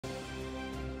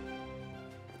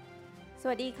ส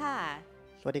วัสดีค่ะ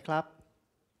สวัสดีครับ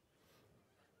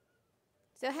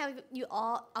So have you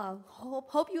all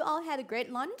hope you all had a great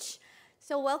lunch.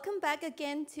 So welcome back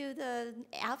again to the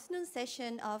afternoon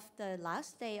session of the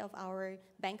last day of our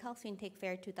Bangkok FinTech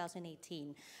Fair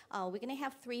 2018. We're going to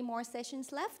have 3 more sessions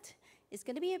left. It's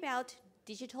going to be about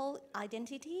digital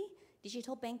identity,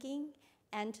 digital banking,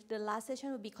 and the last session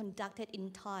will be conducted in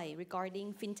Thai regarding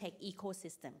FinTech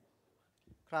ecosystem.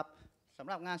 ครับสำ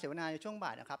หรับงานเสวนาในช่วงบ่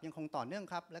ายนะครับยังคงต่อเนื่อง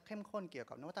ครับและเข้มข้นเกี่ยว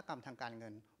กับนวัตกรรมทางการเงิ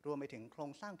นรวมไปถึงโคร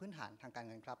งสร้างพื้นฐานทางการ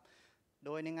เงินครับโด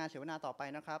ยในงานเสวนาต่อไป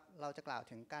นะครับเราจะกล่าว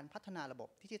ถึงการพัฒนาระบบ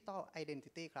Digital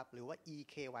Identity ครับหรือว่า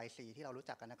e-KYC ที่เรารู้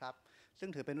จักกันนะครับซึ่ง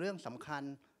ถือเป็นเรื่องสำคัญ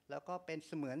แล้วก็เป็นเ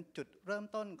สมือนจุดเริ่ม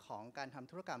ต้นของการท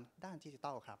ำธุรกรรมด้านดิจิ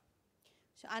ทัลครับ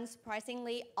So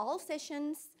unsurprisingly, all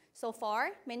sessions so far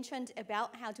mentioned about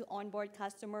how to onboard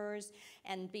customers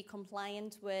and be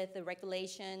compliant with the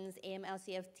regulations, AML,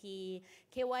 CFT,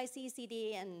 KYC, CD,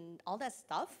 and all that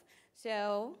stuff. So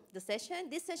this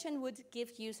session would give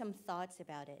you some thoughts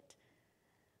about it.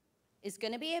 It's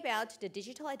going to be about the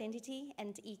digital identity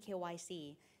and e-KYC,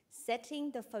 setting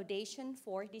the foundation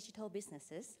for digital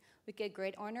businesses. We get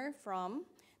great honor from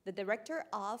the Director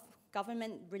of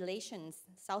Government Relations,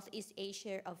 Southeast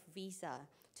Asia of Visa,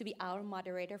 to be our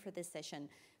moderator for this session.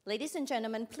 Ladies and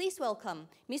gentlemen, please welcome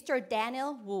Mr.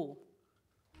 Daniel Wu.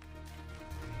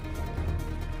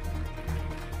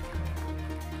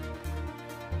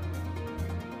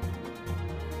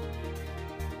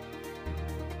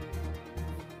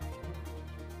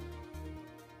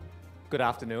 Good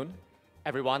afternoon,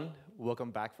 everyone.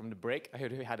 Welcome back from the break. I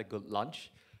hope you had a good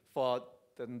lunch. For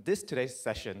today's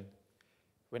session,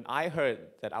 when I heard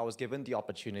that I was given the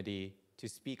opportunity to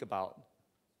speak about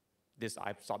this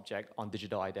subject on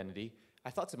digital identity, I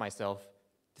thought to myself,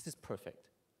 this is perfect.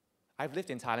 I've lived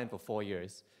in Thailand for 4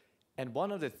 years, and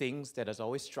one of the things that has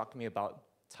always struck me about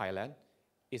Thailand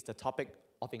is the topic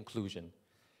of inclusion.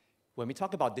 When we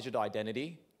talk about digital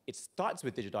identity, it starts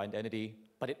with digital identity,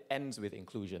 but it ends with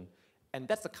inclusion. And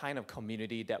that's the kind of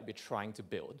community that we're trying to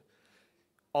build.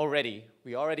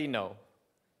 We already know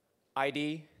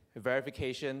ID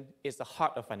verification is the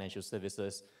heart of financial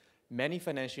services. Many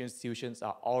financial institutions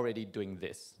are already doing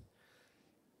this.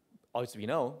 As we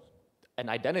know, an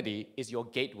identity is your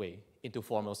gateway into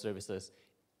formal services.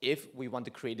 If we want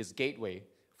to create this gateway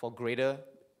for greater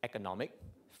economic,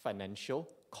 financial,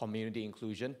 community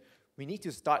inclusion, we need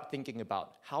to start thinking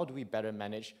about how do we better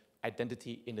manage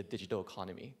identity in the digital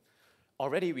economy.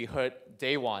 Already we heard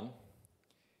day one,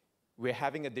 we're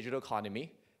having a digital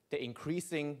economy. The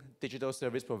increasing digital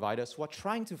service providers who are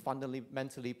trying to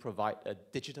fundamentally provide a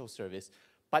digital service,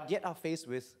 but yet are faced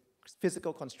with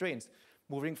physical constraints.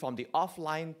 Moving from the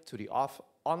offline to the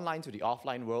online to the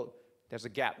offline world, there's a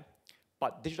gap.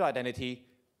 But digital identity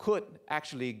could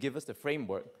actually give us the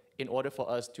framework in order for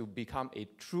us to become a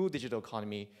true digital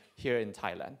economy here in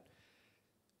Thailand.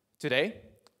 Today,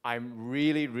 I'm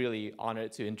really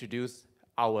honored to introduce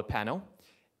our panel.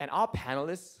 And our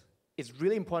panelists, it's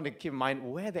really important to keep in mind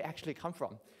where they actually come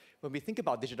from. When we think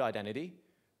about digital identity,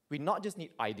 we not just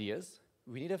need ideas,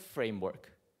 we need a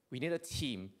framework, we need a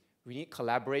team, we need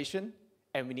collaboration,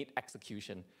 and we need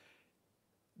execution.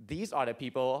 These are the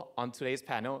people on today's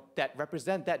panel that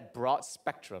represent that broad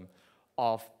spectrum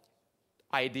of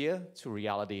idea to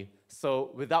reality.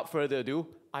 So without further ado,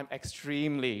 I'm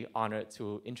extremely honored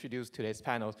to introduce today's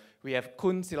panel. We have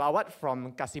Kun Silawat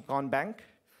from Kasikorn Bank.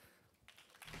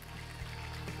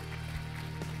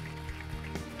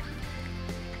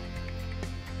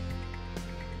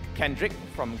 Kendrick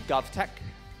from GovTech.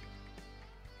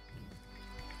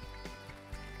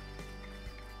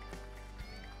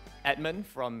 Edmund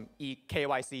from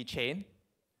e-KYC Chain.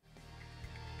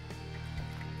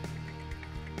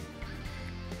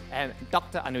 And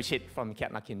Dr. Anuchit from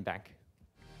Kiatnakin Bank.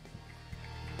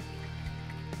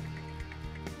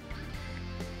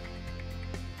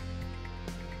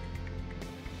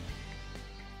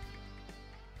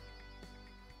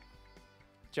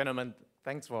 Gentlemen,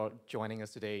 thanks for joining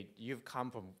us today. You've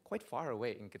come from quite far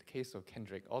away, in the case of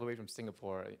Kendrick, all the way from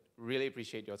Singapore. I really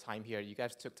appreciate your time here. You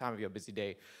guys took time of your busy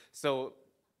day. So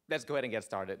let's go ahead and get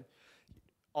started.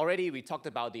 Already we talked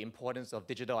about the importance of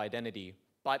digital identity,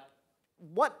 but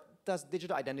what does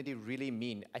digital identity really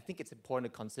mean? I think it's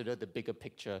important to consider the bigger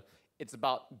picture. It's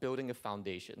about building a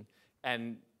foundation.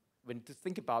 And when to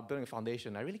think about building a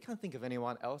foundation, I really can't think of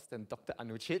anyone else than Dr.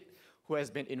 Anuchit, who has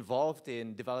been involved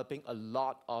in developing a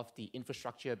lot of the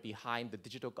infrastructure behind the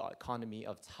digital economy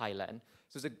of Thailand.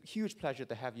 So it's a huge pleasure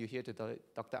to have you here today,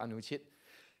 Dr. Anuchit.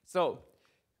 So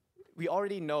we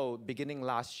already know, beginning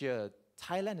last year,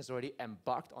 Thailand has already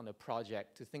embarked on a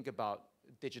project to think about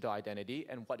digital identity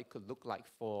and what it could look like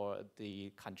for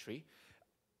the country.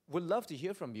 Would love to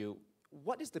hear from you.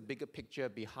 What is the bigger picture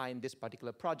behind this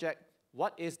particular project?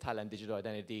 What is Thailand digital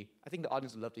identity? I think the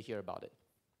audience would love to hear about it.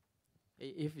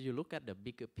 If you look at the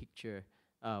bigger picture,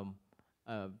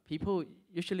 people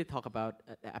usually talk about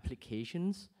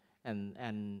applications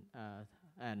and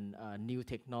new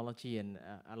technology and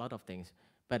a lot of things.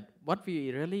 But what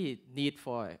we really need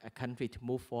for a country to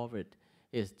move forward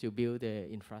is to build the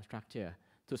infrastructure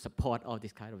to support all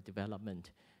this kind of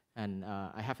development. And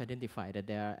I have identified that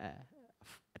there are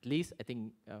at least, I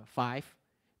think, 5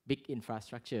 big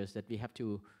infrastructures that we have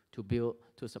to build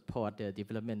to support the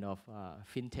development of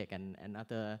FinTech and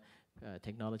other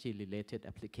technology-related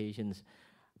applications.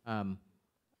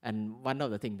 And one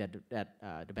of the things that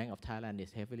the Bank of Thailand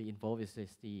is heavily involved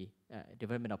is the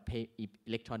development of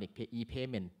electronic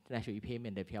e-payment, national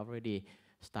e-payment that we already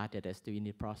started as the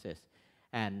unit process.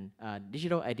 And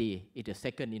digital ID is the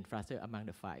second infrastructure among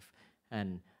the 5.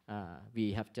 And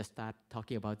we have just started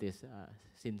talking about this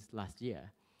since last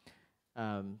year.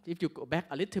 If you go back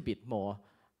a little bit more,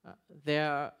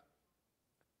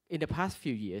 in the past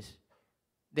few years,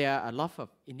 there are a lot of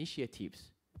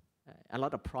initiatives, a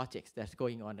lot of projects that's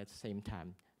going on at the same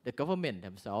time. The government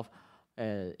themselves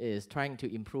is trying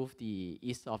to improve the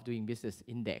ease of doing business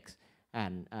index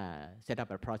and set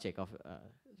up a project of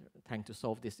trying to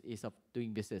solve this ease of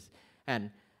doing business.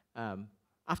 And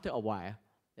after a while,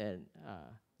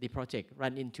 the project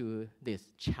ran into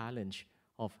this challenge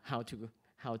of how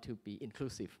to be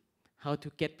inclusive, how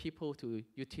to get people to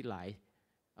utilize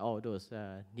all those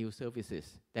new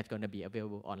services that are going to be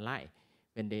available online.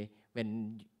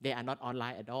 When they are not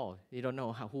online at all, they don't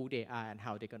know who they are and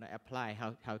how they're going to apply.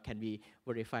 How can we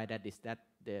verify that is that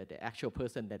the actual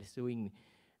person that is doing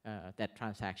that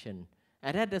transaction?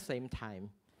 And at the same time,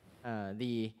 on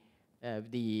the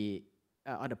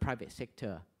private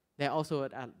sector, there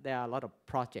are a lot of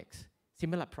projects,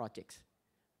 similar projects,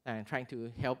 trying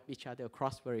to help each other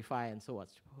cross-verify and so on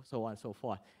and so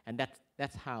forth. And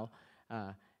that's how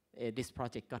this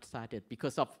project got started,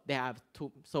 because there are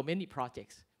so many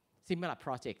projects, similar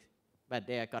projects, but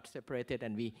they got separated,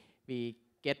 and we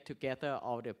get together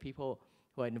all the people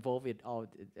who are involved with all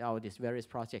these various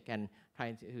projects and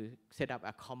trying to set up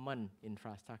a common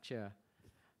infrastructure.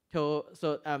 To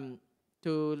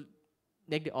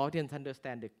make the audience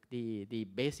understand the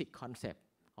basic concept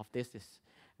of this,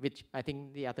 which I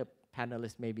think the other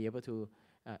panelists may be able to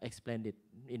explain it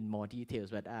in more details,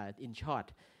 but in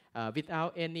short,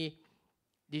 without any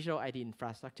digital ID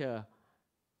infrastructure,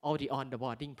 all the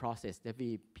onboarding process that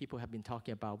people have been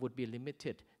talking about would be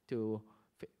limited to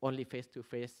only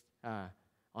face-to-face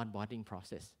onboarding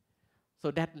process.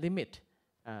 So that limit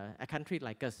a country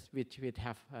like us, which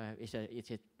have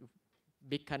it's a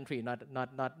big country, not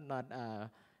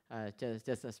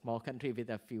just a small country with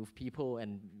a few people,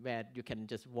 and where you can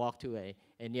just walk to a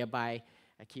nearby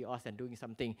kiosk and doing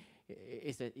something.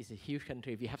 It's a huge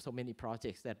country. We have so many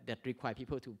projects that require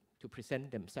people to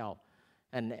present themselves,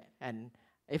 and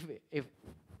if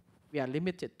we are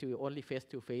limited to only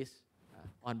face-to-face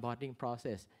onboarding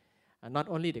process, not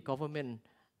only the government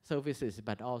services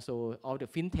but also all the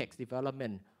FinTech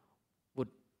development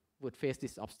would face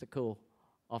this obstacle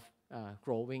of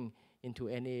growing into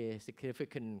any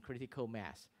significant critical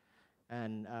mass.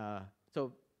 And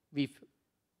so we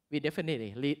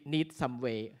definitely need some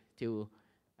way to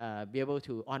be able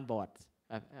to onboard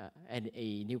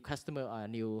a new customer or a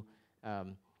new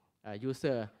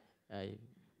user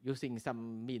using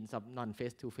some means of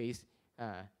non-face-to-face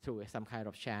through some kind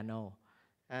of channel.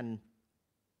 And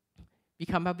we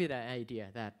come up with an idea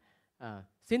that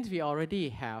since we already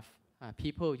have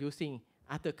people using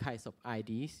other kinds of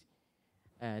IDs,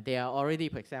 they are already,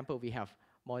 for example, we have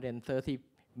more than 30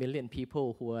 million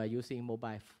people who are using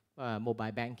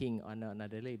mobile banking on a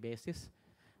daily basis.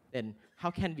 Then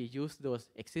how can we use those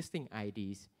existing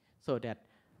IDs so that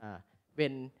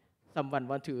when someone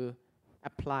wants to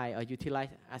apply or utilize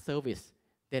a service,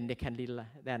 then they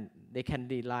can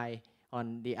rely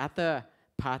on the other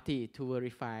party to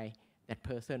verify that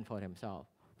person for themselves,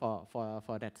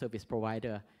 for that service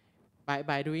provider.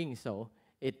 By doing so,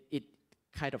 it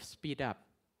kind of speed up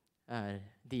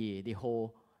the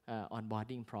whole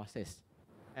onboarding process.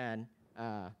 And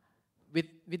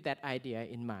with that idea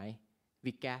in mind,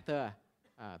 we gather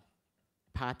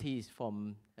parties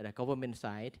from the government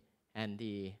side and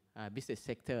the business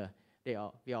sector. We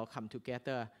all come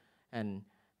together and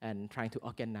trying to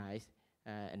organize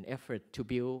an effort to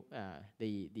build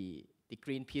the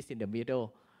green piece in the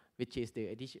middle, which is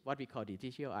what we call the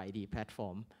digital ID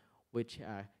platform, which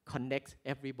connects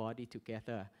everybody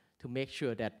together to make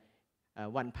sure that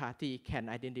one party can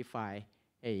identify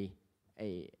a,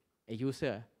 a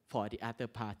user for the other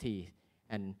party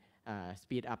and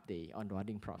speed up the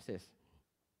onboarding process.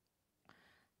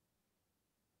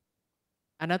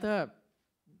 Another,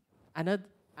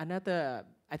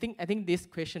 I think this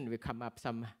question will come up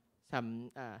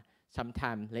sometime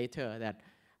later. That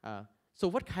so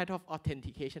what kind of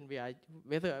authentication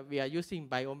whether we are using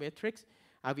biometrics?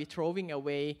 Are we throwing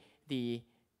away the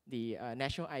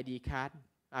national ID card?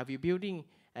 Are we building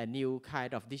a new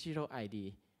kind of digital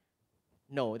ID?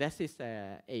 No, that is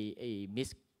a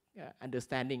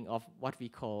misunderstanding of what we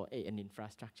call an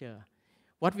infrastructure.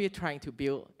 What we are trying to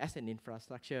build as an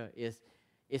infrastructure is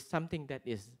something that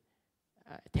is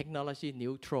technology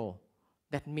neutral.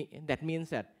 That means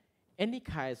that any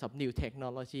kinds of new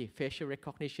technology, facial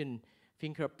recognition,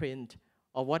 fingerprint,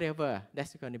 or whatever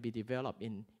that's going to be developed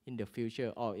in the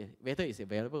future, or whether it's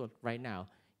available right now,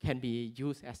 can be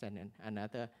used as an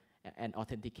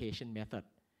authentication method.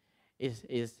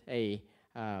 Is a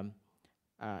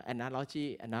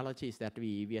analogy is that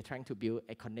we are trying to build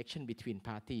a connection between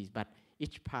parties, but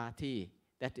each party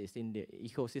that is in the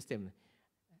ecosystem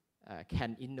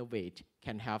can innovate,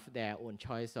 can have their own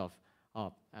choice of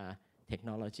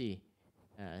technology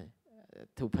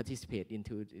to participate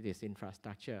into this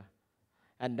infrastructure.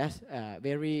 And that's a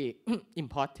very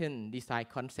important design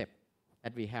concept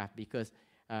that we have, because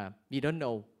we don't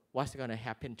know what's going to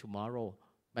happen tomorrow,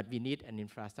 but we need an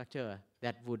infrastructure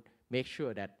that would make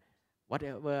sure that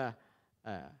whatever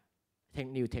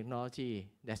new technology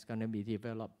that's going to be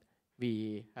developed,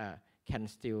 we can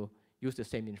still use the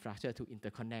same infrastructure to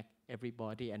interconnect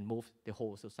everybody and move the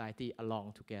whole society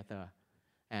along together.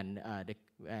 And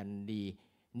the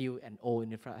new and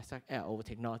old infrastructure, old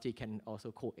technology can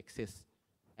also coexist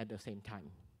at the same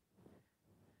time.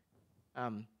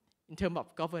 In terms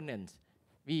of governance,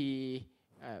 the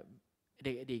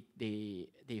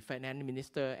finance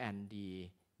minister and the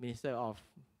minister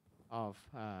of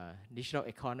digital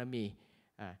economy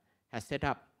has set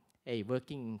up a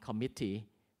working committee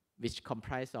which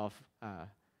comprises of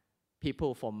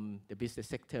people from the business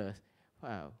sector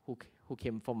who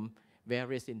came from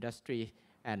various industries,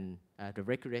 and the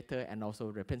regulator and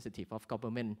also representative of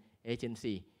government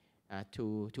agency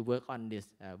to work on this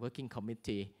working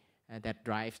committee that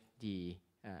drives the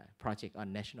project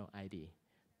on national ID.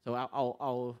 So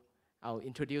I'll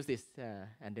introduce this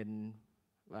and then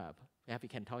perhaps we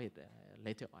can talk it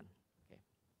later on. Okay.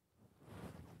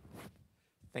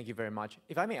 Thank you very much.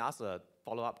 If I may ask a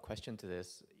follow-up question to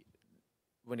this,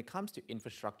 when it comes to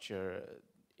infrastructure,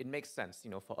 it makes sense,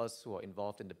 for us who are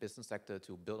involved in the business sector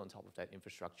to build on top of that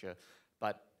infrastructure.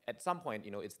 But at some point,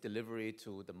 it's delivery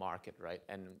to the market, right?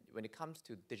 And when it comes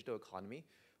to digital economy,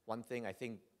 one thing I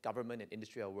think government and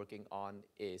industry are working on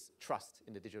is trust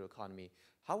in the digital economy.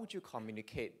 How would you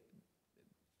communicate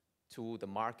to the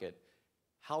market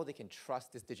how they can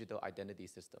trust this digital identity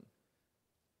system?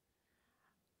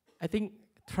 I think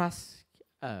trust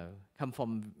comes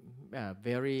from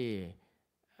very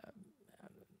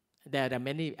there are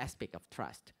many aspects of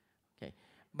trust. Okay,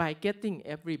 by getting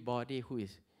everybody who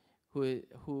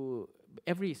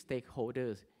every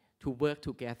stakeholders to work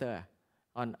together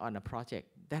on a project,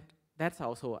 that's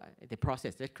also the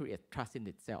process that creates trust in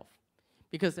itself.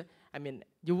 Because I mean,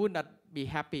 you would not be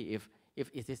happy if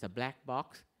it is a black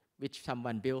box which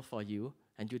someone built for you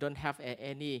and you don't have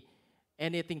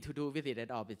anything to do with it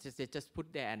at all. It's just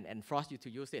put there and force you to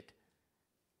use it,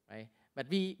 right? But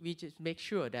we just make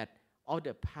sure that all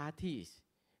the parties,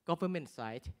 government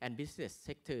side and business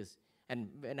sectors, and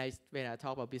when I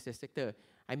talk about business sector,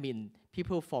 I mean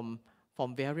people from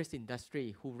various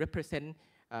industries who represent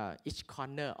each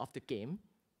corner of the game,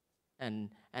 and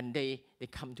they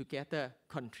come together,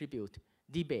 contribute,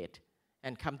 debate,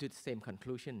 and come to the same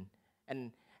conclusion,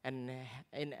 and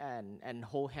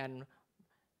hold hand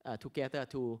together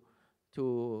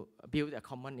to build a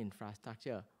common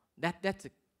infrastructure. That's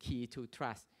the key to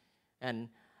trust, and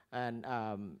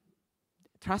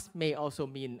trust may also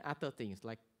mean other things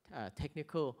like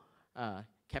technical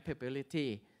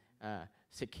capability,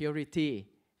 security,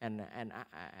 and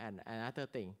other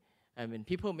things. I mean,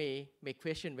 people may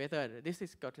question whether this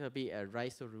is going to be a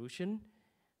right solution,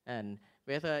 and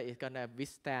whether it's going to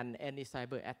withstand any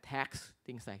cyber attacks,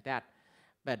 things like that.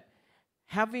 But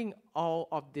having all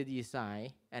of the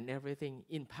design and everything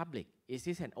in public, is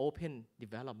this an open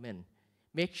development?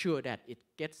 Make sure that it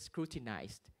gets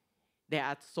scrutinized. There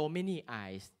are so many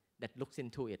eyes that looks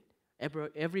into it.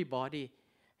 Everybody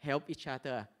help each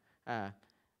other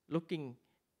looking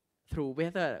through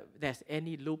whether there's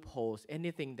any loopholes,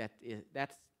 anything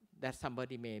that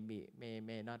somebody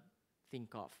may not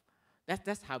think of.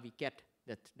 That's how we get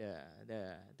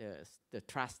the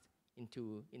trust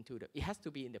it has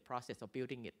to be in the process of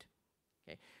building it.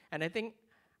 Okay, and I think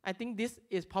this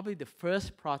is probably the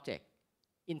first project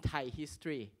in Thai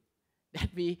history that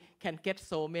we can get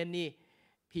so many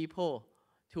people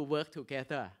to work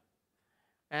together,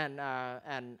 and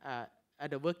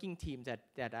the working team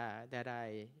that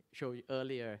I showed you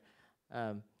earlier,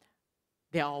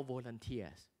 they're all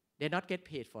volunteers. They not get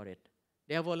paid for it.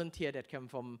 They are volunteers that come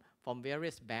from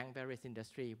various banks, various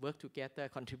industry, work together,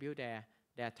 contribute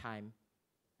their time,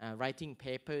 writing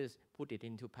papers, put it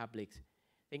into public,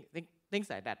 things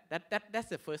like that. That's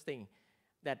the first thing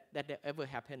that ever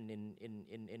happened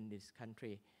in this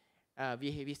country.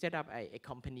 We set up a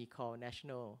company called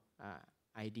National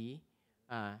ID,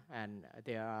 and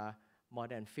there are more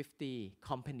than 50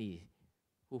 companies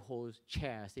who hold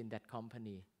shares in that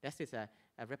company. That is a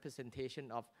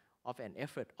representation of an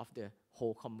effort of the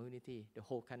whole community, the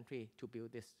whole country to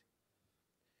build this.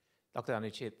 Dr.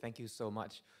 Anuchit, thank you so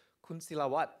much. Kun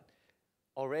Silawat,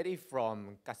 already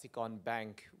from Kasikorn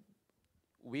Bank,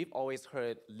 we've always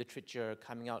heard literature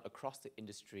coming out across the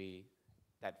industry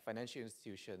that financial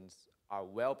institutions are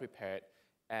well prepared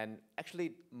and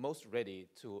actually most ready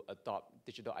to adopt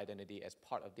digital identity as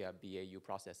part of their BAU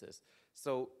processes.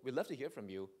 So we'd love to hear from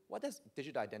you. What does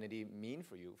digital identity mean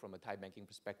for you from a Thai banking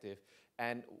perspective?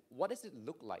 And what does it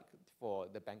look like for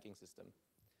the banking system?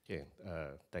 Okay,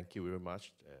 thank you very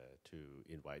much to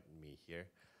invite me here.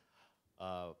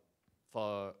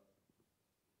 For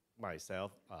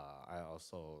myself, I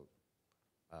also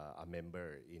a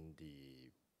member in the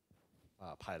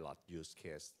pilot use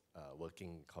case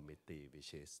working committee,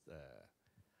 which is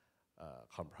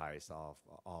comprised of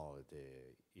all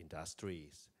the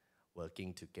industries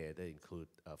working together, include,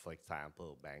 for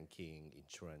example, banking,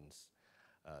 insurance,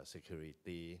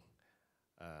 security,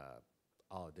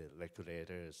 all the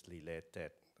regulators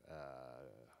related,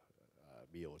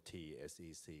 BOT,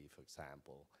 SEC, for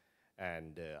example,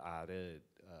 and other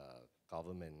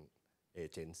government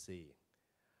agency.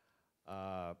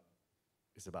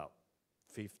 It's about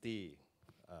 50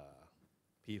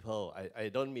 people. I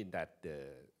don't mean that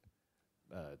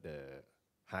the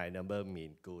high number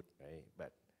mean good, right?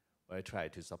 But I try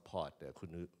to support.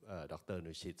 Dr.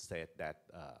 Anuchit said that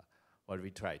what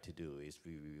we try to do is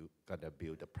we gonna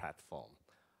build a platform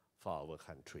for our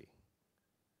country.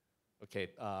 Okay,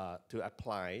 to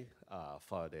apply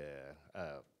for the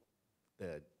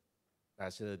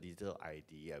National Digital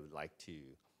ID, I would like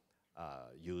to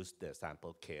use the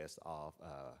sample case of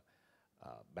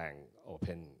bank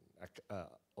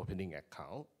opening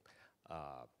account.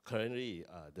 Currently,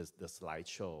 the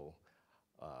slideshow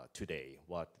today,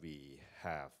 what we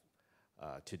have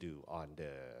to do on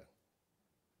the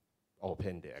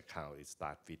open the account is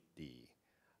start with the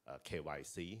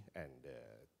KYC and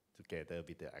together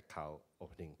with the account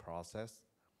opening process.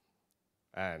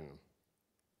 And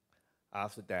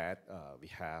after that, we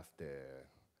have the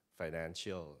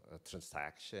financial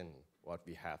transaction, what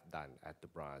we have done at the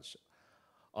branch,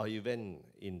 or even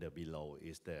in the below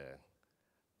is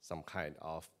some kind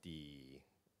of the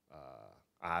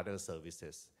other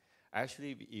services.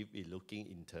 Actually, if we're looking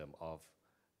in terms of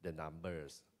the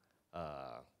numbers,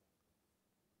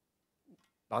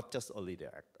 not just only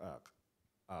the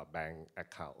bank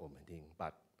account opening,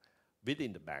 but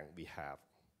within the bank we have,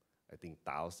 I think,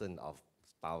 thousand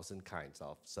kinds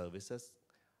of services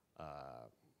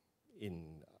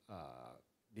in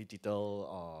digital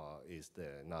or is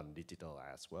the non-digital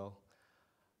as well.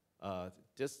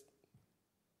 Just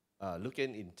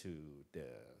looking into the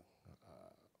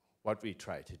what we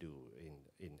try to do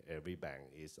in every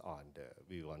bank is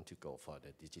we want to go for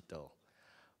the digital.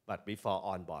 But before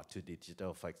on board to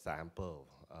digital, for example,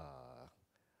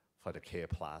 for the K+,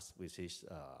 which is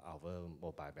our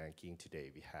mobile banking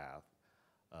today, we have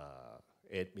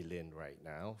 8 million right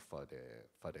now for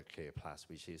the K+,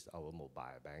 which is our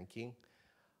mobile banking.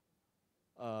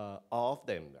 All of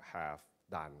them have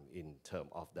done in terms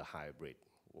of the hybrid.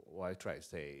 What I try to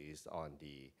say is on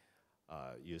the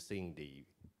using the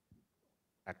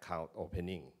account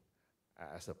opening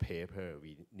as a paper,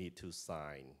 we need to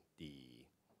sign the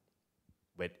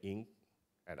wet ink,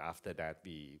 and after that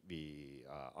we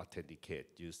authenticate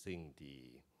using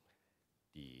the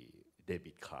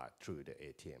debit card through the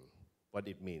ATM. What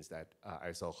it means that I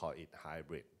also call it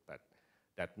hybrid, but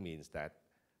that means that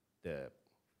the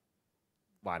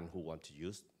one who want to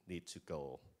use needs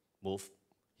to move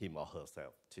him or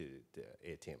herself to the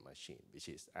ATM machine, which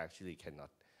is actually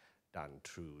cannot done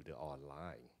through the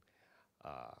online.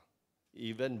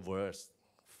 Even worse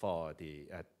for the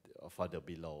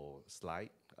below slide,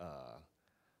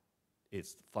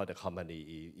 it's for the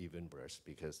company even worse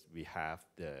because we have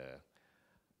the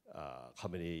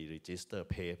community register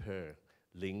paper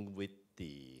linked with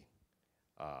the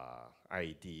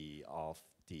ID of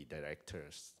the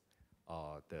directors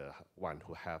or the one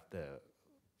who have the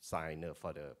signer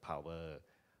for the power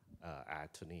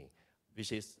attorney,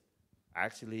 which is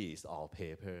actually is all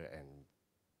paper, and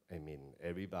I mean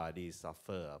everybody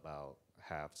suffer about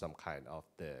have some kind of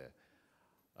the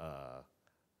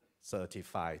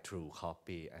certified true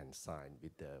copy and signed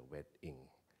with the wet ink.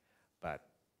 But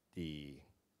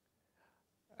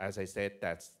as I said,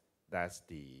 that's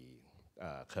the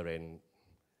current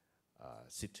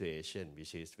situation,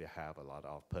 which is we have a lot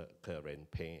of current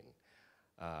pain.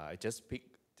 I just pick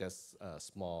just a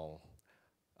small,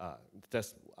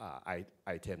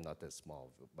 item, not a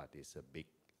small, but it's a big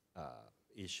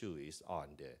issue is on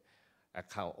the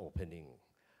account opening.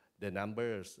 The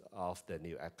numbers of the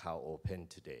new account open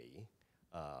today,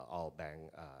 all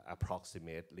bank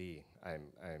approximately,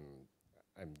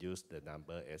 I'm used the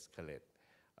number escalate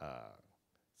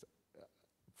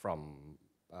from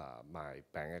my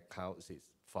bank accounts is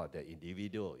for the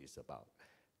individual is about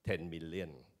 10 million,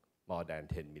 more than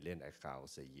 10 million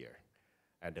accounts a year.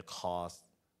 And the cost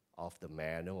of the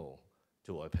manual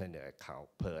to open the account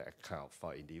per account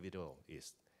for individual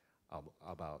is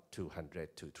about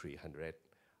 200 to 300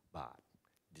 baht.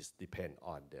 This depends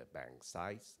on the bank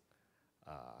size.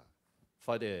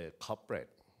 For the corporate,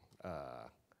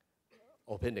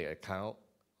 open the account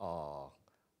or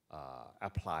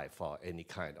apply for any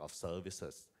kind of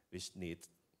services which needs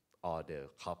all the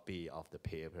copy of the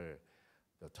paper,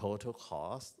 the total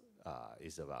cost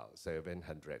is about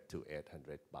 700 to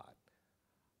 800 baht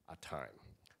a time.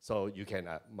 So you can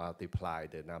multiply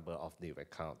the number of new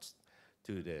accounts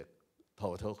to the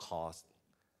total cost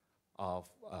of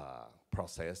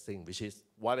processing, which is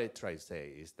what I try to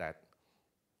say is that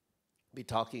we're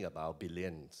talking about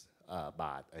billions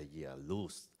baht a year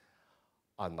lose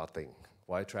on nothing.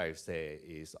 What I try to say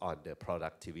is on the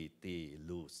productivity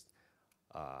lose,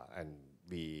 and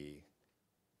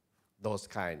those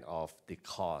kind of the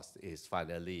cost is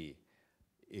finally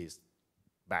is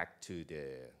back to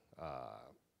the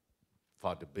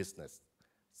for the business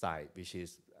side, which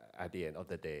is at the end of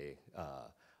the day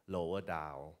lower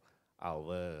down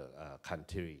our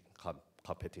country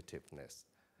competitiveness.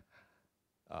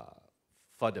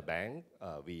 For the bank,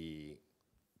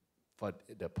 for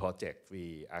the project,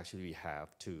 we actually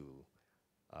have two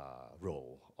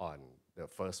role on. The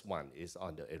first one is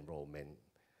on the enrollment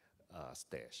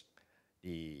stage.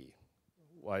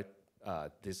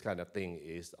 This kind of thing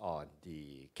is on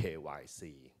the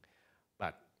KYC,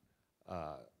 but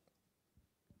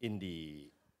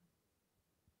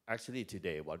actually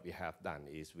today what we have done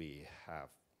is we have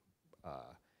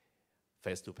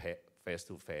face to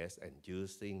face and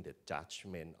using the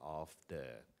judgment of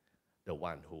the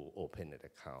one who opened an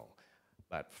account.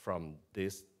 But from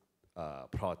this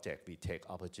project, we take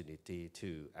opportunity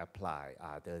to apply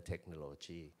other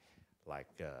technology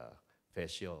like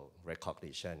facial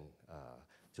recognition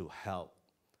to help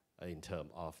in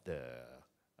terms of the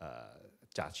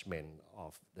judgment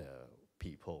of the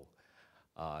people.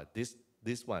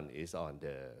 This one is on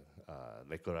the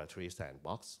regulatory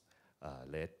sandbox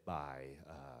led by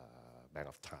Bank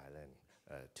of Thailand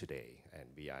today, and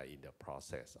we are in the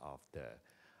process of the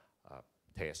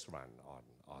test run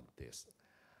on this.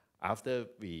 After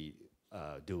we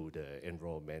do the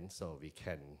enrollment, so we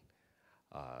can,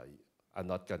 I'm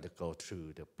not going to go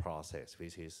through the process,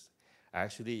 which is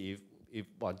actually, if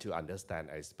want to understand,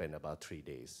 I spent about 3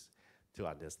 days to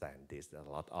understand this, a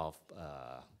lot of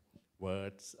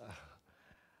words.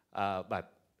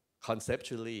 But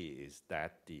conceptually is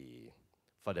that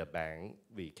for the bank,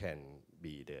 we can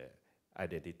be the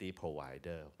identity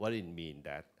provider. What it means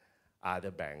that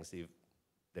other banks, if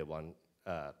they want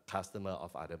customer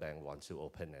of other bank wants to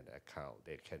open an account,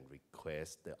 they can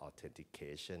request the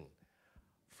authentication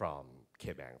from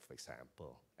KBank, for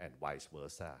example, and vice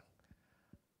versa.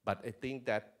 But I think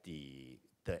that the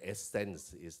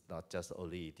essence is not just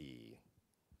only the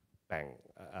bank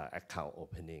account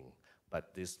opening,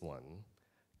 but this one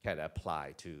can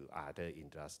apply to other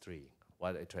industry.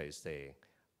 What I try to say,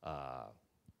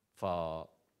 for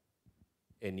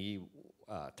any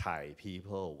Thai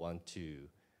people want to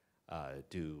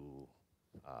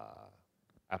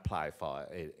apply for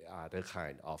other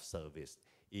kind of service,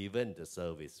 even the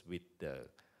service with the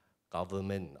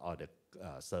government or the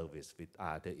service with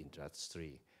other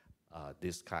industry,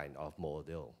 this kind of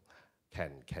model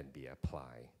can be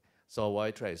applied. So what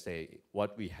I try to say,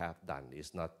 what we have done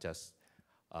is not just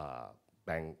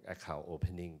bank account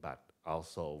opening, but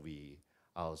also we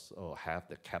also have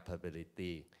the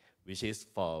capability, which is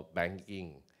for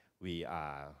banking. We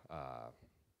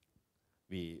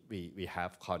we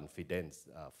have confidence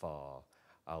for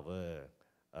our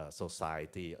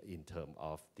society in terms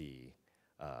of the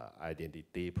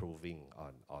identity proving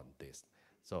on this.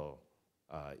 So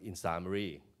in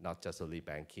summary, not just only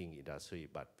banking industry,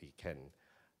 but we can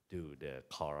do the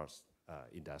cross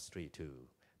industry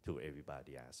to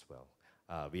everybody as well.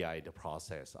 We are in the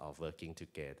process of working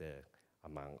together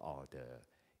among all the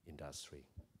industry.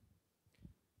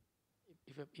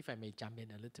 If I may jump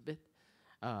in a little bit,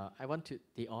 I want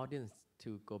the audience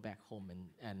to go back home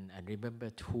and remember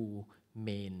two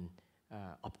main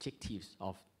objectives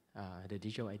of the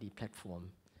digital ID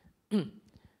platform.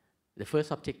 The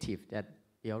first objective that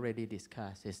we already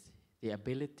discussed is the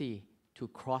ability to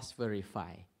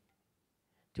cross-verify,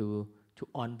 to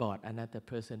onboard another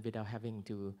person without having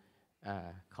to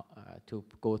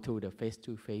go through the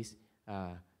face-to-face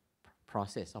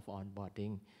process of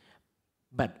onboarding,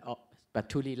 but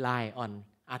to rely on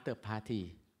other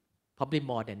party, probably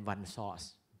more than one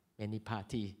source, many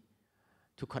party,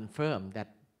 to confirm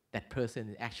that that person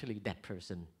is actually that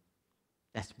person.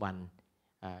 That's one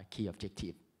key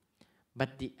objective.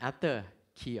 But the other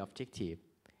key objective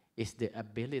is the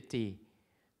ability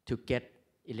to get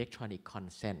electronic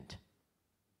consent.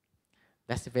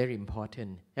 That's very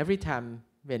important. Every time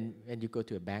when you go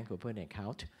to a bank to open an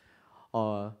account,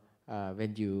 or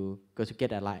when you go to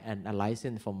get a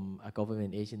license from a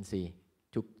government agency,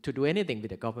 to do anything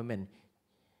with the government,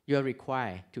 you are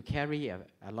required to carry a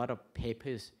lot of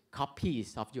papers,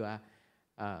 copies of your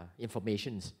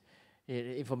informations,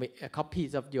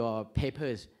 copies of your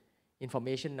papers,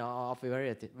 information of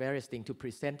various things to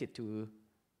present it to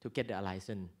get the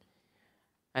license.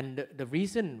 And the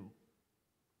reason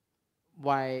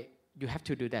why you have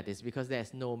to do that is because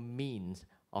there's no means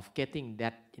of getting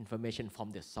that information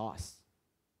from the source.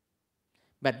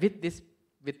 But with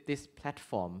this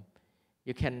platform,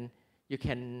 you can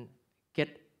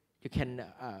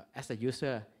as a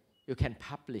user, you can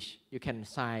publish, you can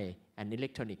sign an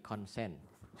electronic consent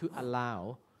to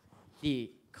allow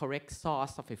the correct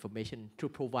source of information to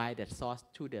provide that source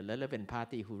to the relevant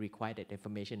party who require that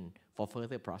information for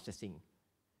further processing.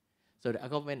 So the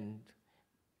government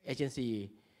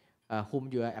agency whom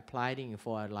you are applying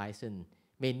for a license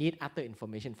may need other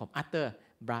information from other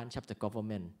branch of the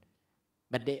government,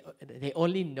 but they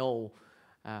only know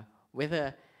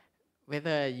whether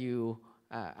you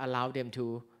allow them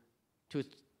to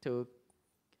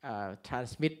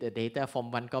transmit the data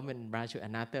from one government branch to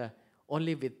another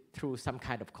only through some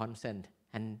kind of consent,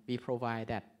 and we provide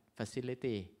that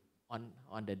facility on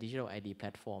the digital ID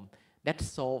platform that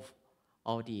solve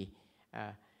all the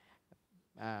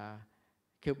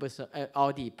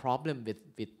all the problem with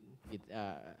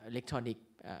electronic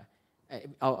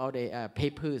all the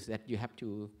papers that you have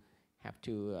to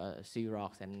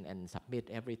Xerox and submit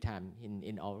every time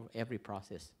in every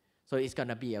process. So it's going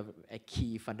to be a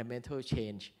key fundamental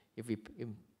change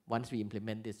once we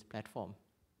implement this platform.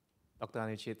 Dr.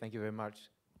 Anuchit, thank you very much.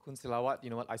 Kun Silawat,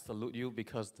 you know what, I salute you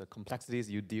because the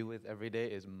complexities you deal with every day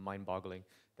is mind-boggling.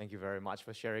 Thank you very much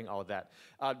for sharing all that.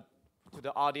 To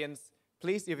the audience,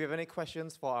 please, if you have any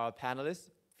questions for our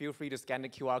panelists, feel free to scan the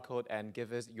QR code and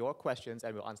give us your questions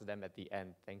and we'll answer them at the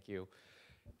end. Thank you.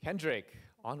 Kendrick,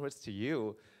 onwards to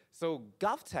you. So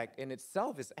GovTech in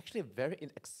itself is actually a very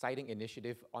exciting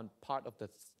initiative on part of the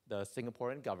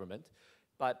Singaporean government,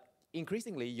 but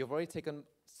increasingly you've already taken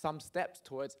some steps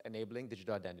towards enabling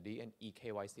digital identity and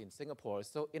e-KYC in Singapore.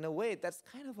 So in a way, that's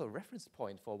kind of a reference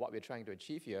point for what we're trying to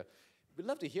achieve here. We'd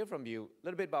love to hear from you a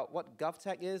little bit about what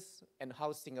GovTech is and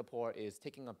how Singapore is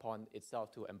taking upon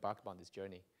itself to embark upon this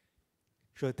journey.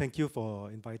 Sure, thank you for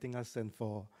inviting us and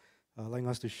for allowing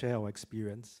us to share our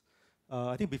experience.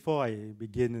 I think before I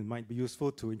begin, it might be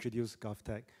useful to introduce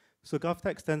GovTech. So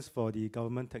GovTech stands for the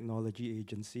Government Technology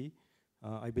Agency.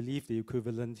 I believe the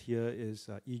equivalent here is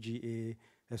EGA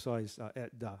as well as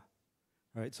EDDA.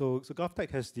 Right? So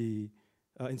GovTech has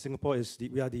in Singapore,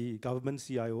 we are the government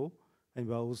CIO, and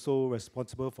we are also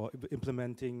responsible for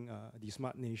implementing the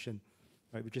Smart Nation,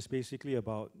 right, which is basically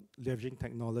about leveraging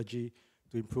technology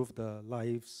to improve the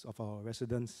lives of our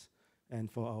residents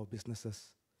and for our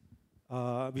businesses.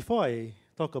 Before I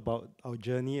talk about our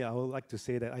journey, I would like to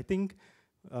say that I think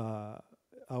our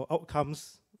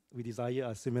outcomes we desire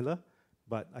are similar,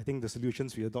 but I think the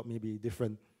solutions we adopt may be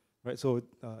different. Right? So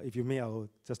if you may, I'll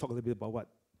just talk a little bit about what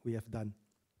we have done.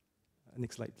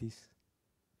 Next slide, please.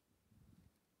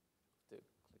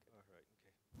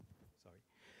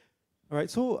 All right,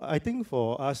 so I think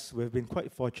for us, we've been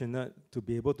quite fortunate to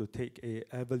be able to take an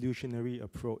evolutionary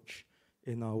approach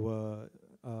in our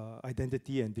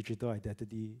identity and digital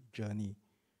identity journey,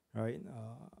 right?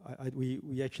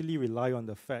 We actually rely on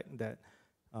the fact that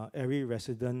every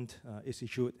resident is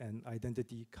issued an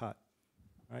identity card.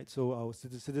 Right? So our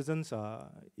citizens are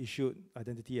issued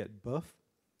identity at birth,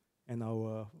 and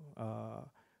our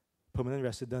permanent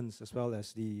residents, as well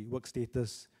as the work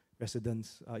status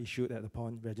residents, are issued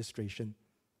upon registration.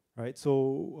 Right?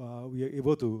 So we are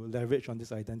able to leverage on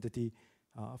this identity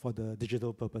for the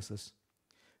digital purposes.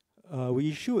 We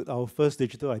issued our first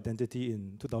digital identity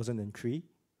in 2003.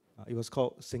 It was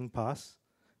called SingPass,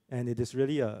 and it is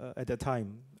really, at that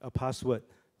time, a password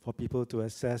for people to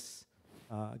access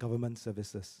government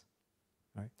services.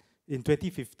 Right? In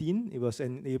 2015, it was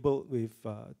enabled with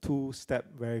two-step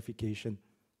verification,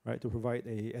 right, to provide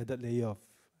an added layer of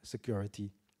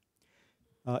security.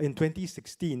 In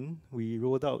 2016, we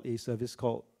rolled out a service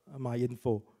called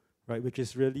MyInfo, right, which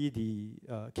is really the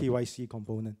KYC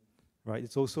component. Right?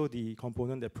 It's also the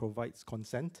component that provides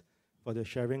consent for the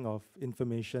sharing of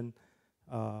information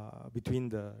between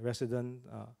the resident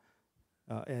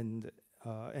and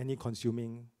any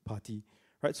consuming party.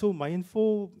 Right? So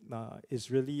MyInfo is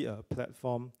really a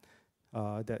platform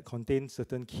that contains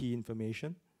certain key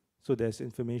information. So there's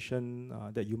information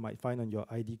that you might find on your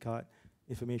ID card,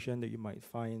 information that you might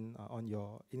find on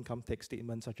your income tax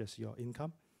statement, such as your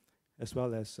income, as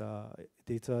well as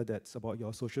data that's about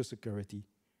your social security.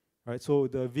 Right? So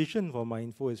the vision for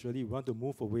MyInfo is really we want to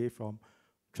move away from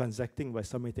transacting by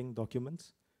submitting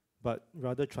documents, but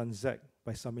rather transact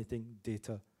by submitting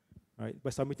data. Right?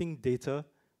 By submitting data,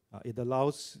 it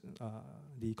allows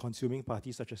the consuming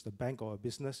party, such as the bank or a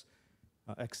business,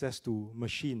 access to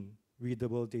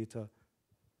machine-readable data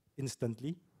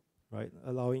instantly, right?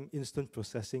 Allowing instant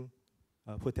processing,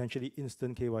 potentially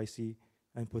instant KYC,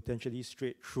 and potentially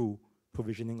straight-through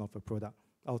provisioning of a product.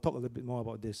 I'll talk a little bit more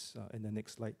about this in the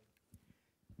next slide.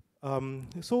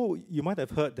 So you might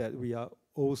have heard that we are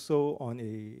also on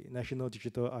a national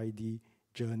digital ID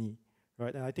journey,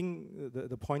 right? And I think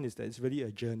the point is that it's really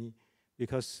a journey,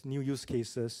 because new use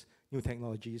cases, new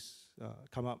technologies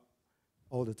come up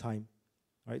all the time,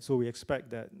 right? So we expect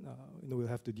that we'll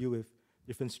have to deal with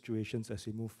different situations as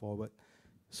we move forward.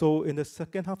 So in the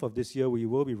second half of this year, we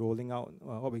will be rolling out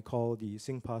what we call the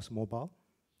SingPass Mobile,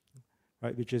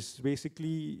 right? Which is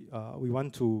basically we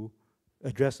want to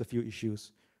address a few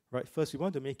issues, right? First, we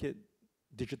want to make it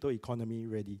digital economy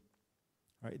ready,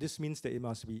 right? This means that it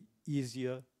must be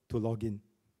easier to log in.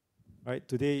 Right?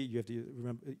 Today, you have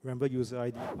to remember user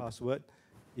ID, password.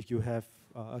 If you have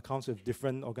accounts with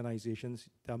different organizations,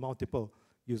 there are multiple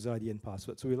user ID and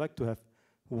password. So we like to have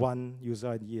one user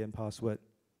ID and password,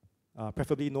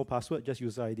 preferably no password, just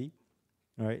user ID.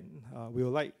 Right? We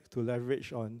would like to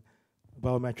leverage on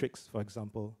biometrics, for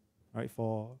example, right,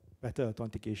 for better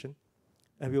authentication.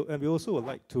 And we also would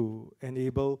like to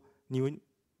enable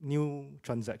new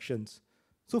transactions.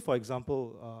 So, for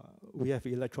example, we have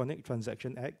the Electronic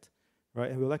Transaction Act, right?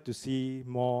 And we'd like to see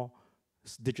more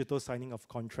digital signing of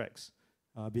contracts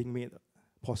being made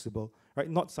possible, right?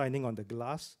 Not signing on the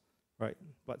glass, right?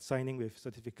 But signing with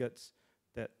certificates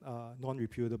that are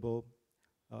non-reputable,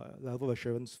 level of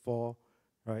assurance 4,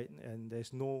 right? And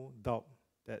there's no doubt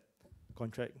that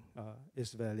contract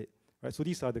is valid, right? So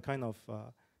these are the kind of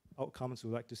outcomes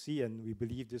we'd like to see, and we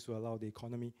believe this will allow the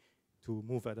economy to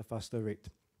move at a faster rate.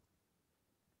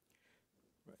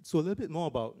 So a little bit more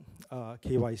about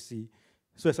KYC.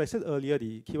 So as I said earlier,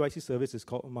 the KYC service is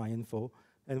called MyInfo,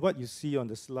 and what you see on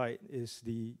the slide is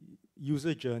the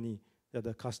user journey that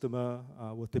the customer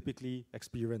will typically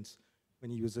experience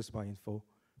when he uses MyInfo.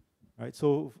 Right?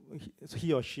 So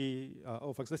he or she,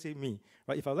 or for example, let's say me,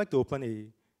 right? If I'd like to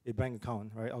open a bank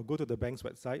account, right? I'll go to the bank's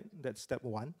website. That's step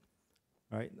 1.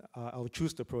 Right? I'll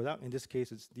choose the product. In this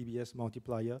case, it's DBS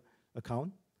Multiplier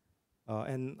account,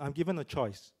 and I'm given a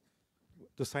choice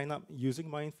to sign up using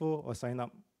MyInfo or sign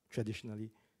up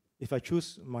traditionally. If I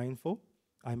choose MyInfo,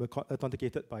 I'm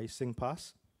authenticated by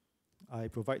SingPass. I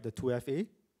provide the 2FA,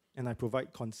 and I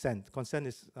provide consent. Consent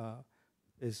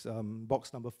is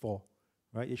box number 4,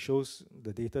 right? It shows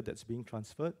the data that's being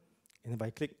transferred, and if I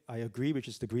click I agree, which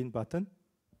is the green button,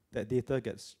 that data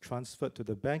gets transferred to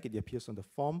the bank. It appears on the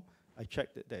form. I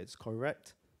check that it's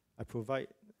correct. I provide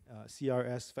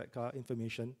CRS, FATCA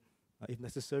information if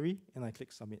necessary, and I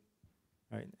click submit,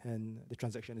 right? And the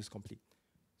transaction is complete.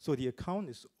 So the account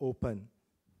is open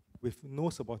with no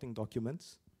supporting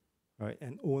documents, right?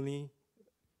 And only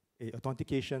a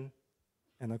authentication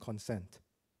and a consent,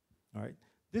 all right?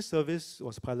 This service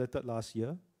was piloted last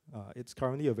year. It's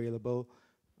currently available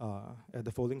at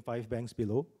the following 5 banks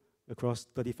below across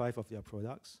 35 of their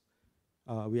products.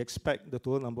 We expect the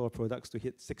total number of products to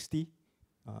hit 60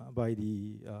 by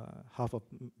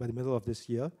the middle of this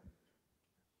year.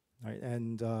 Right?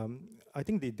 And I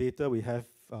think the data we have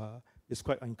is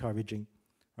quite encouraging.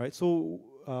 right? So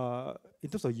in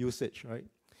terms of usage, right,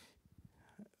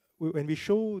 when we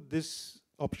show this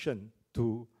option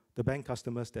to the bank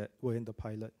customers that were in the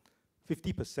pilot,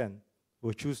 50%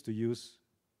 will choose to use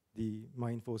the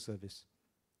MyInfo service,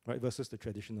 right, versus the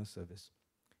traditional service.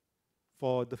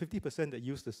 For the 50% that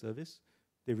use the service,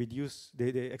 they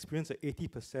experience an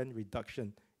 80%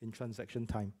 reduction in transaction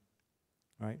time,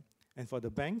 right? And for the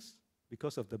banks,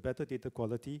 because of the better data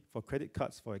quality, for credit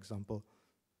cards, for example,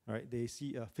 right, they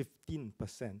see a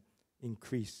 15%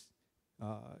 increase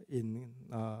in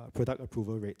product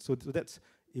approval rate. So that's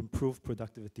improved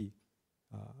productivity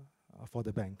for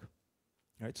the bank,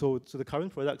 right? So the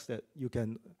current products that you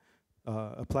can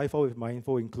apply for with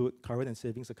MyInfo include current and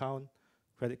savings account,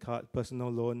 credit card, personal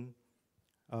loan,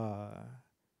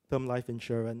 term life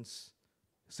insurance,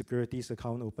 securities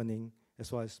account opening,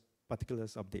 as well as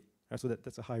particulars update. Right? So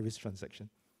that's a high-risk transaction.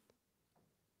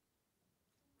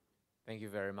 Thank you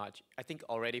very much. I think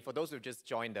already, for those who've just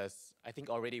joined us, I think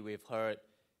already we've heard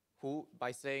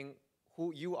by saying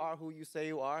who you are, who you say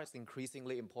you are, is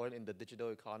increasingly important in the digital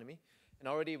economy. And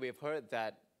already we've heard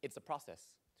that it's a process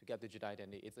to get digital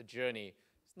identity. It's a journey.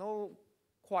 There's no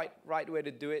quite right way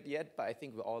to do it yet, but I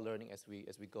think we're all learning as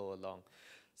we go along.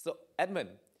 So Edmund,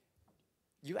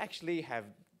 you actually have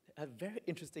a very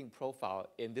interesting profile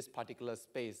in this particular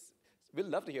space. We'd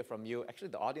love to hear from you. Actually,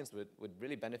 the audience would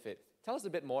really benefit. Tell us a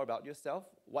bit more about yourself,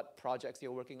 what projects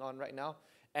you're working on right now,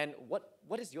 and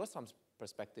what is your some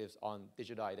perspectives on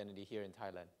digital identity here in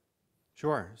Thailand?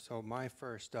 Sure. So my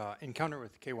first encounter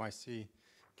with KYC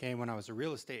came when I was a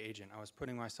real estate agent. I was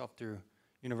putting myself through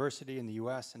university in the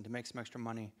US, and to make some extra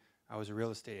money, I was a real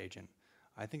estate agent.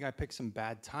 I think I picked some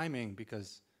bad timing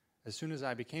because as soon as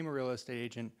I became a real estate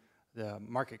agent, the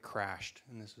market crashed,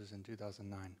 and this was in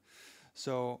 2009.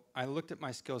 So I looked at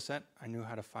my skill set. I knew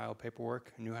how to file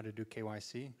paperwork. I knew how to do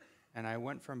KYC. And I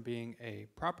went from being a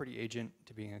property agent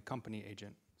to being a company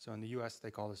agent. So in the US,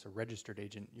 they call this a registered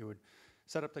agent. You would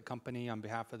set up the company on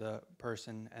behalf of the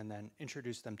person and then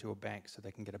introduce them to a bank so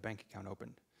they can get a bank account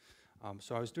opened.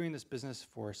 So I was doing this business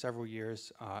for several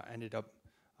years, ended up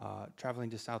traveling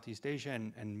to Southeast Asia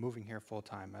and moving here full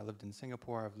time. I lived in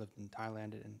Singapore, I've lived in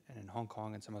Thailand and in Hong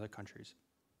Kong and some other countries.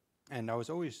 And I was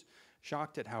always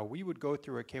shocked at how we would go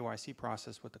through a KYC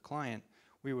process with the client.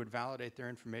 We would validate their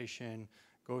information,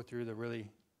 go through the really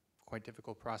quite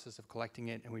difficult process of collecting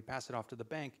it, and we'd pass it off to the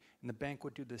bank, and the bank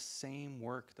would do the same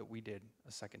work that we did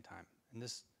a second time. And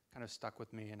this kind of stuck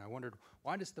with me, and I wondered,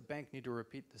 why does the bank need to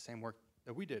repeat the same work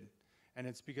that we did? And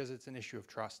it's because it's an issue of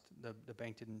trust. The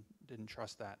bank didn't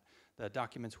trust that the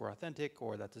documents were authentic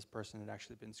or that this person had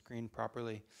actually been screened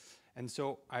properly. And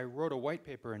so I wrote a white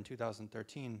paper in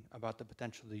 2013 about the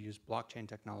potential to use blockchain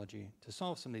technology to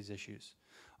solve some of these issues.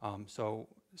 So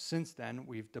since then,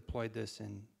 we've deployed this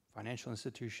in financial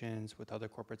institutions, with other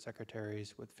corporate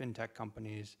secretaries, with FinTech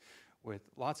companies, with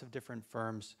lots of different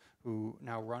firms who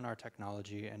now run our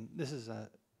technology. And this is a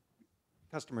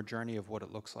customer journey of what it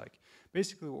looks like.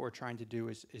 Basically, what we're trying to do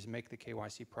is make the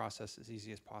KYC process as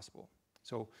easy as possible.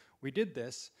 So we did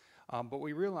this, but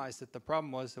we realized that the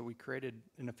problem was that we created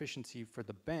an efficiency for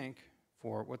the bank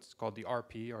for what's called the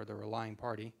RP, or the relying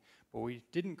party, but we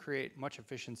didn't create much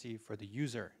efficiency for the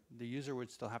user. The user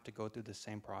would still have to go through the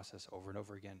same process over and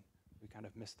over again. We kind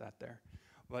of missed that there.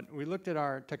 But we looked at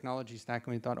our technology stack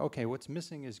and we thought, okay, what's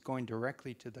missing is going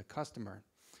directly to the customer.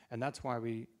 And that's why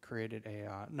we created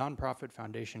a nonprofit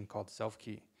foundation called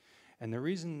SelfKey. And the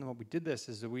reason why we did this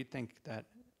is that we think that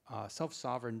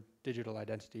self-sovereign digital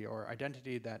identity, or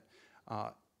identity that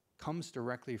comes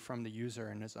directly from the user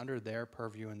and is under their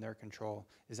purview and their control,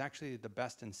 is actually the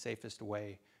best and safest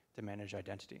way to manage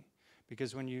identity.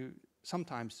 Because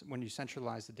sometimes when you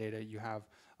centralize the data, you have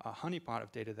a honeypot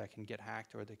of data that can get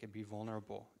hacked or that can be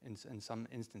vulnerable in some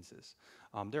instances.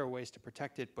 There are ways to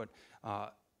protect it, but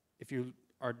if you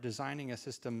are designing a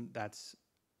system that's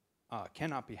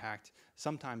cannot be hacked,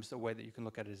 sometimes the way that you can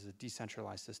look at it as a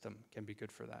decentralized system can be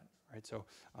good for that, right? So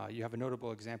you have a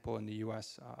notable example in the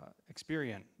US,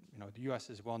 Experian. The US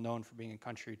is well known for being a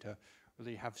country to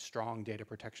really have strong data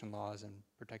protection laws and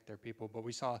protect their people, but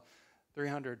we saw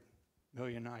 300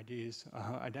 million identities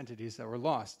that were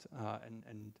lost,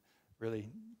 and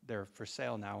really they're for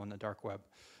sale now on the dark web.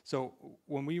 So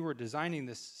when we were designing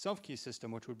this self-key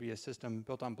system, which would be a system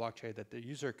built on blockchain that the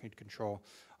user could control,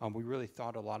 we really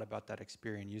thought a lot about that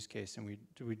Experian use case, and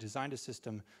we designed a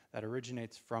system that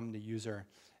originates from the user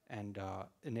and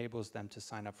enables them to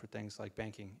sign up for things like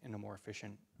banking in a more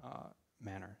efficient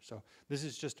manner. So this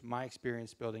is just my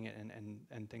experience building it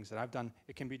and things that I've done.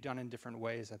 It can be done in different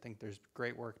ways. I think there's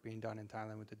great work being done in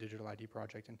Thailand with the Digital ID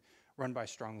project and run by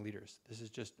strong leaders. This is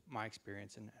just my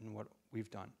experience and what we've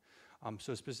done.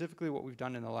 So specifically what we've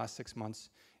done in the last 6 months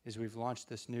is we've launched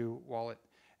this new wallet,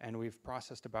 and we've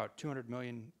processed about 200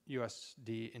 million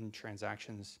USD in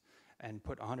transactions and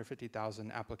put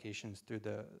 150,000 applications through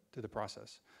the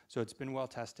process. So it's been well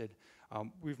tested.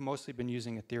 We've mostly been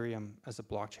using Ethereum as a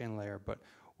blockchain layer, but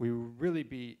we would really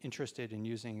be interested in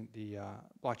using the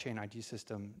blockchain ID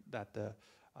system that that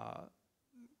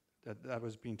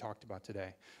was being talked about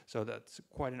today. So that's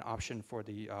quite an option for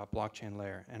the blockchain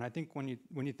layer. And I think when you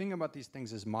think about these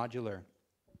things as modular,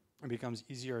 it becomes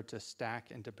easier to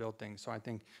stack and to build things. So I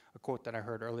think a quote that I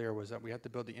heard earlier was that we have to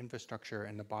build the infrastructure,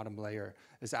 and the bottom layer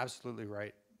is absolutely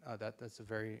right. That's a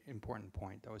very important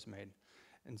point that was made.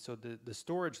 And so the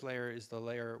storage layer is the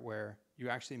layer where you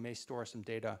actually may store some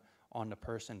data on the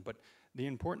person. But the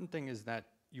important thing is that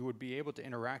you would be able to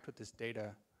interact with this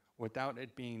data without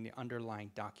it being the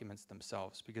underlying documents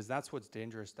themselves, because that's what's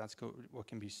dangerous, that's what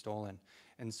can be stolen.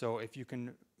 And so if you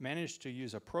can manage to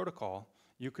use a protocol,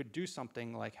 you could do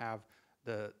something like have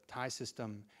the Thai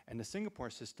system and the Singapore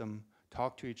system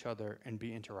talk to each other and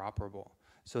be interoperable.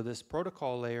 So this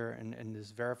protocol layer and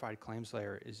this verified claims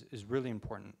layer is really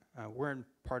important. We're in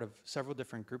part of several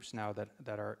different groups now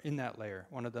that are in that layer.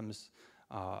 One of them is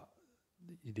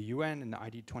the UN and the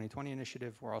ID 2020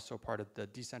 initiative. We're also part of the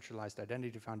Decentralized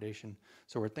Identity Foundation,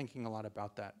 so we're thinking a lot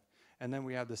about that. And then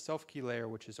we have the self-key layer,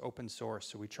 which is open source,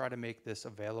 so we try to make this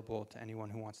available to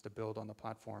anyone who wants to build on the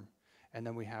platform. And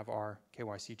then we have our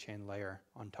KYC chain layer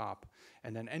on top.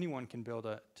 And then anyone can build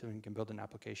an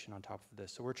application on top of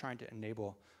this. So we're trying to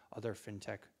enable other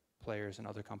FinTech players and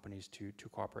other companies to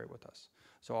cooperate with us.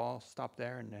 So I'll stop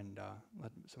there and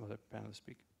let some other panelists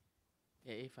speak.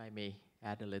 Yeah, if I may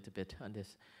add a little bit on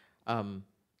this.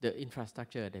 The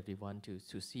infrastructure that we want to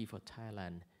see for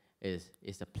Thailand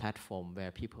is a platform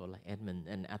where people like Edmund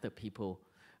and other people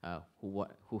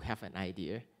who have an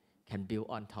idea can build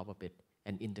on top of it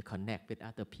and interconnect with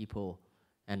other people,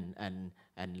 and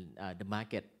the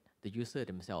market, the user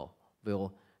themselves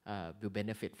will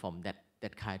benefit from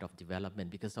that kind of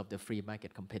development because of the free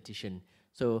market competition.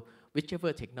 So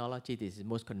whichever technology is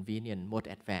most convenient, most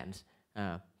advanced,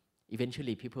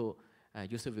 eventually people,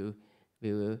 users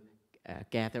will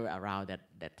gather around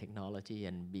that technology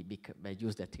and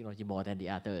use that technology more than the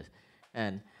others.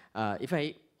 And if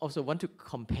I also want to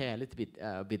compare a little bit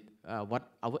with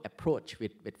what our approach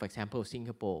with, for example,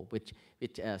 Singapore, which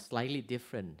slightly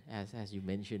different, as you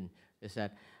mentioned, is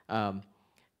that I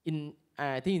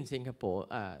think in Singapore,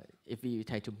 if we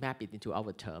try to map it into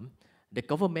our term, the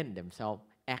government themselves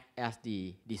act as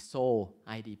the sole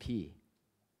IDP,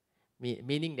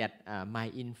 meaning that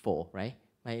MyInfo, right?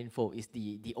 MyInfo is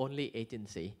the only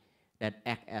agency that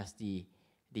act as the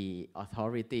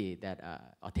authority that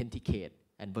authenticate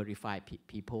and verify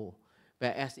people.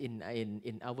 Whereas in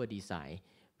our design,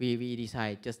 we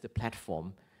design just the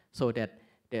platform so that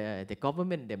the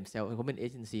government themselves, government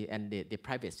agency, and the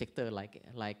private sector like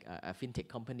a FinTech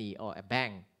company or a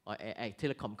bank or a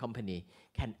telecom company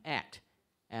can act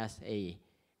as a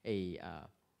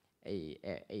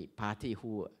party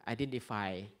who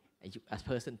identify a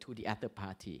person to the other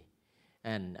party,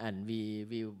 and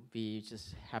we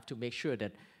just have to make sure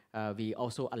that we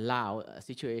also allow a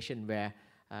situation where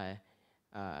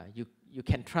you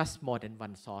can trust more than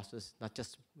one sources, not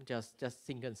just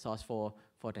single source for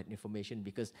that information,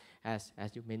 because as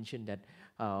you mentioned that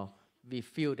we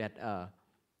feel that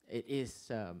it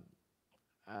is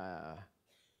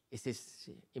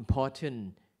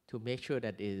important to make sure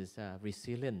that it is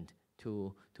resilient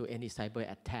to any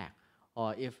cyber attack,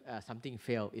 or if something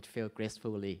fails, it fails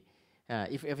gracefully.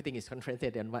 If everything is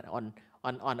concentrated on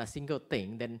a single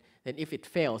thing, then if it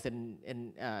fails, then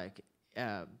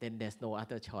there's no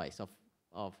other choice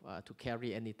of to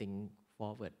carry anything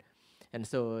forward. And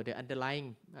so the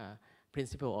underlying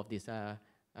principle of this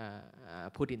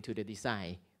put into the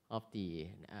design of the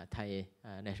Thai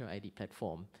National ID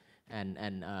platform, and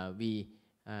we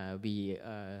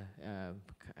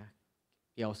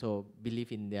also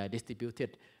believe in the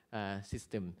distributed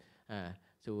system.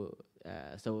 So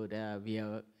we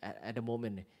are at the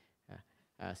moment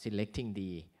selecting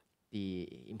the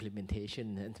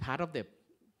implementation, and part of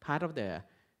the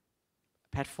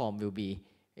platform will be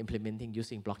implementing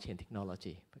using blockchain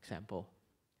technology, for example.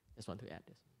 Just want to add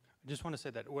this. I just want to say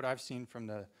that what I've seen from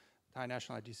the Thai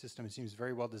National ID system, it seems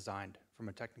very well designed from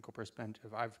a technical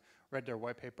perspective. I've read their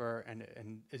white paper, and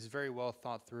it's very well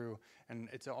thought through, and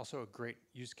it's also a great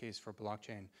use case for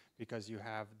blockchain because you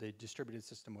have the distributed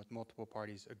system with multiple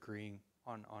parties agreeing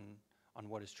on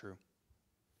what is true.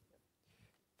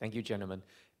 Thank you, gentlemen.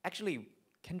 Actually,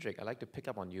 Kendrick, I'd like to pick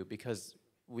up on you because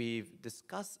we've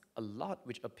discussed a lot,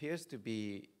 which appears to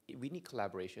be, we need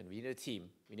collaboration, we need a team,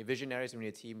 we need visionaries, we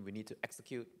need a team, we need to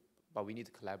execute, but we need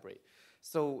to collaborate.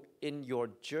 So in your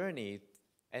journey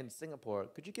in Singapore,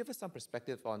 could you give us some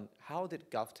perspective on how did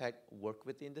GovTech work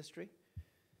with the industry?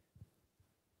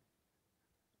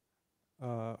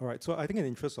 All right, so I think in the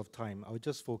interest of time, I'll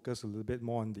just focus a little bit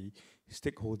more on the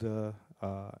stakeholder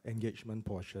engagement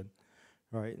portion,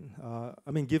 right?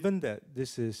 I mean, given that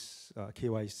this is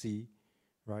KYC,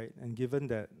 right, and given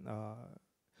that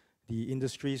the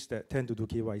industries that tend to do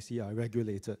KYC are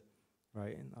regulated,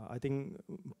 right, I think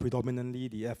predominantly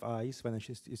the FIs,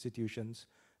 financial institutions,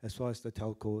 as well as the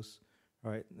telcos,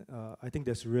 right, I think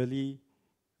there's really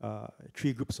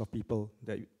three groups of people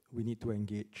that we need to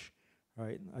engage.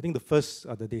 Right. I think the first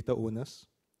are the data owners.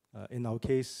 In our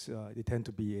case, they tend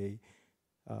to be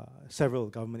several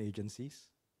government agencies.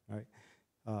 Right.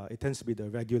 It tends to be the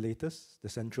regulators, the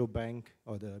central bank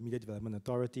or the Media Development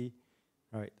Authority,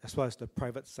 right, as well as the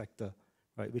private sector,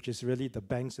 right, which is really the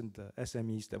banks and the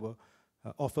SMEs that will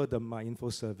offer the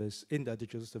MyInfo service in the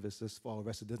digital services for our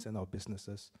residents and our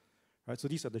businesses. Right. So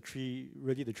these are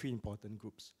really the three important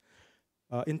groups.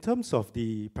 In terms of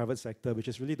the private sector, which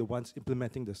is really the ones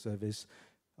implementing the service,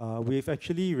 we've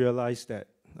actually realized that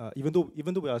even though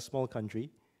we are a small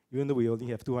country, even though we only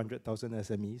have 200,000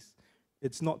 SMEs,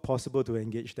 it's not possible to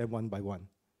engage them one by one,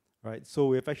 right? So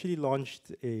we've actually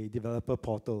launched a developer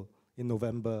portal in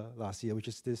November last year, which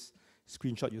is this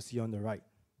screenshot you see on the right,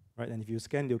 right? And if you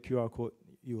scan the QR code,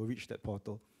 you will reach that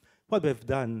portal. What we've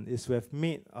done is we've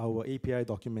made our API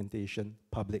documentation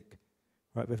public,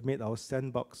 right? We've made our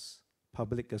sandbox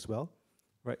public as well,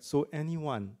 right? So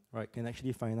anyone, right, can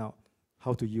actually find out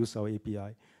how to use our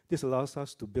API. This allows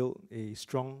us to build a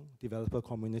strong developer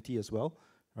community as well,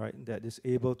 right, that is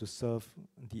able to serve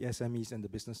the SMEs and the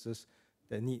businesses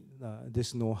that need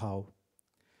this know-how.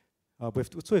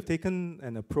 We've taken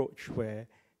an approach where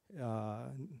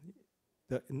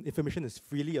the information is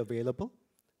freely available,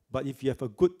 but if you have a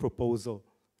good proposal,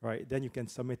 right, then you can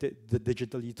submit it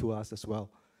digitally to us as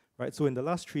well. Right, so in the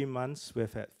last 3 months,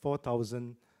 we've had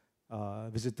 4,000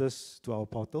 visitors to our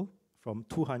portal from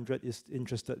 200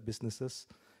 interested businesses,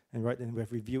 and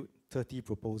we've reviewed 30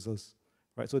 proposals.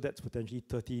 Right, so that's potentially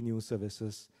 30 new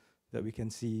services that we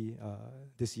can see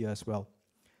this year as well.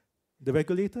 The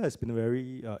regulator has been a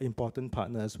very important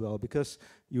partner as well, because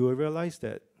you will realize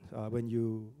that when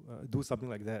you do something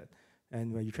like that,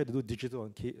 and when you try to do digital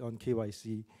on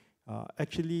KYC,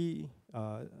 actually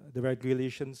the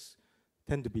regulations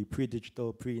tend to be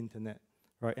pre-digital, pre-internet,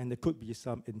 right? And there could be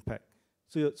some impact.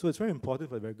 So it's very important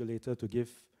for the regulator to give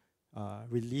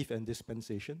relief and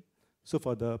dispensation. So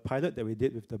for the pilot that we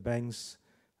did with the banks,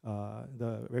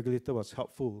 the regulator was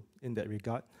helpful in that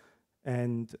regard.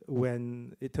 And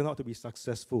when it turned out to be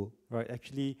successful, right?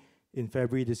 Actually, in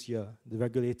February this year, the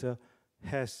regulator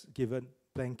has given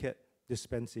blanket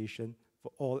dispensation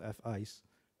for all FIs,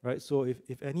 right? So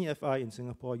if any FI in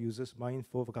Singapore uses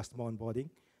MyInfo for customer onboarding,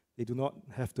 they do not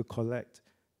have to collect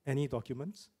any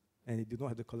documents, and they do not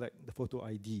have to collect the photo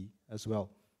ID as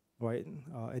well, right?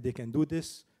 And they can do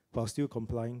this while still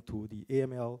complying to the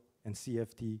AML and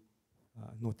CFT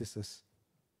notices,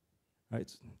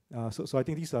 right? So I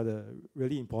think these are the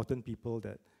really important people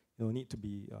that need to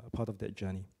be part of that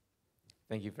journey.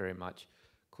 Thank you very much.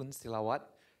 Kun Silawat,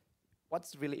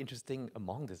 what's really interesting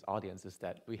among this audience is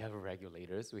that we have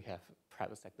regulators, we have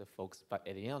private sector folks, but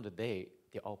at the end of the day,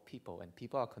 they're all people, and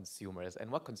people are consumers. And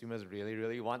what consumers really,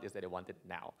 really want is that they want it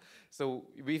now. So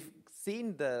we've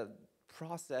seen the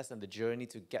process and the journey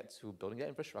to get to building that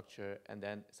infrastructure and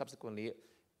then subsequently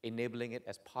enabling it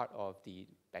as part of the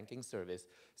banking service.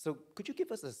 So could you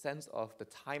give us a sense of the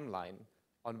timeline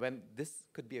on when this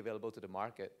could be available to the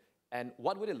market, and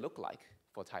what would it look like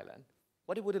for Thailand?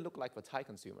 What would it look like for Thai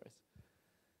consumers?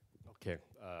 Okay,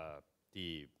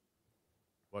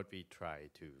 what we try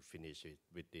to finish it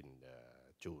within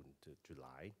June to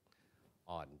July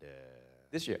on the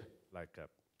this year. Like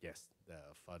yes,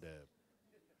 for the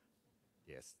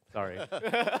yes. Sorry.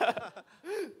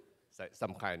 So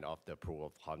some kind of the proof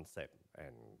of concept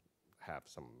and have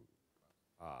some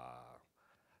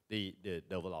the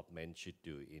development should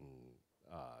do in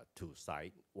two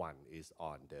sides. One is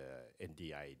on the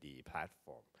NDID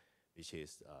platform, which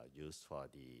is used for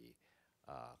the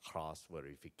cross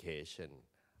verification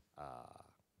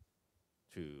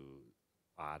to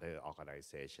other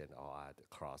organization or other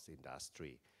cross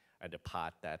industry, and the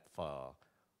part that for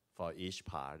each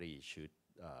party should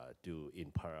do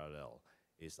in parallel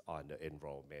is on the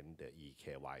enrollment, the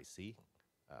e-KYC.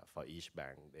 For each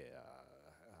bank,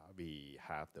 we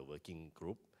have the working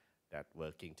group that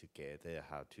working together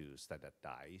how to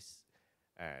standardize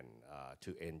and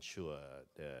to ensure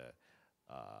the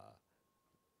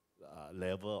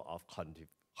level of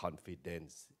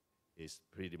confidence is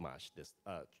pretty much this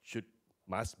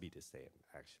must be the same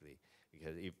actually,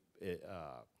 because if it,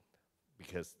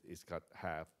 because it's got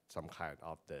have some kind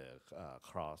of the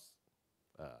cross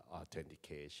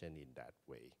authentication in that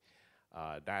way.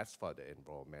 That's for the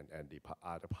enrollment, and the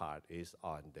other part is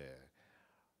on the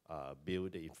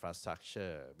build the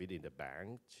infrastructure within the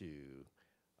bank to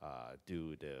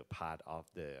do the part of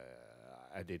the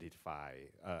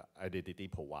identity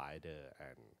provider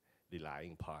and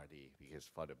relying party, because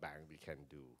for the bank we can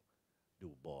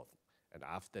do both. And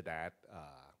after that,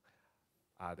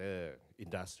 other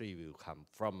industry will come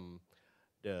from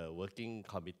the working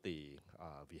committee.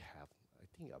 We have, I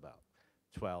think, about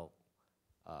 12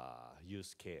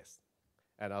 use case.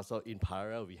 And also in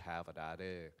parallel, we have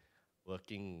another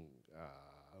working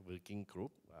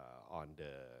group on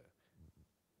the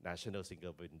national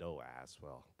single window as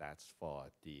well. That's for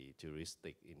the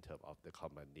juristic in terms of the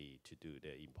company to do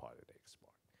the import and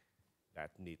export. That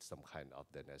needs some kind of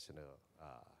the national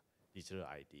digital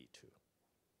ID too.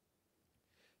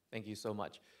 Thank you so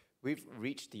much. We've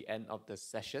reached the end of the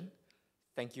session.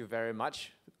 Thank you very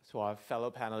much to our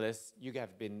fellow panelists. You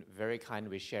have been very kind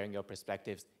with sharing your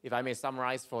perspectives. If I may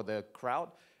summarize for the crowd,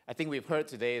 I think we've heard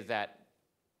today that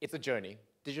it's a journey.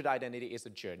 Digital identity is a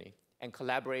journey, and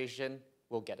collaboration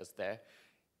will get us there.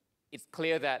 It's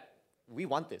clear that we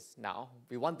want this now.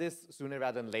 We want this sooner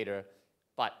rather than later,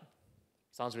 but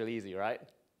it sounds really easy, right?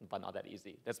 But not that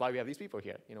easy. That's why we have these people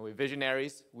here. You know, we're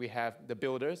visionaries, we have the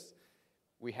builders,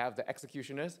 we have the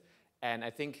executioners, and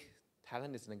I think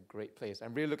Thailand is in a great place.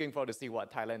 I'm really looking forward to see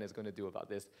what Thailand is going to do about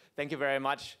this. Thank you very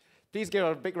much. Please give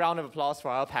a big round of applause for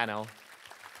our panel.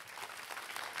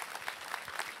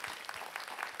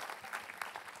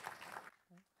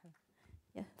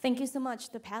 Yeah, thank you so much,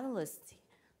 the panelists.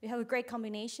 We have a great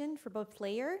combination for both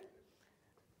player,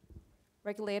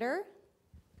 regulator,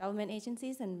 government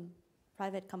agencies, and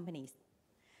private companies.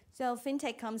 So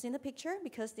FinTech comes in the picture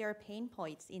because there are pain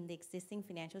points in the existing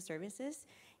financial services,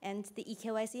 and the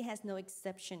e-KYC has no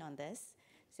exception on this.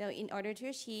 So in order to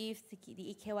achieve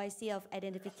the e-KYC of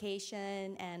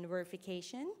identification and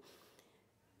verification,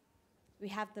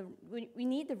 we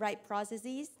need the right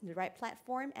processes, the right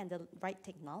platform, and the right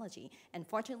technology. And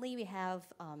fortunately, we have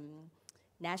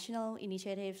national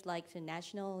initiatives like the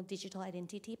National Digital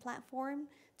Identity Platform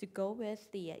to go with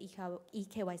the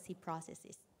e-KYC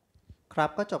processes. ครับ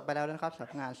ก็จบไปแล้วนะครับสำหรั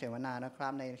บงานเสวนานะครั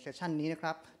บในเซสชันนี้นะค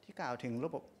รับที่กล่าวถึงร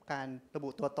ะบบการระบุ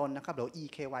ตัวตนนะครับหรือ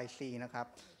e-KYC นะครับ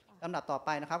ลำดับต่อไป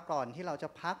นะครับก่อนที่เราจะ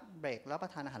พักเบรกแล้วปร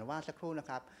ะทานอาหารว่างสักครู่นะ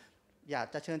ครับอยาก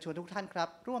จะเชิญชวนทุกท่านครับ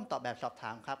ร่วมตอบแบบสอบถ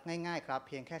ามครับง่ายๆครับเ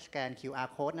พียงแค่สแกน QR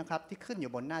code นะครับที่ขึ้นอ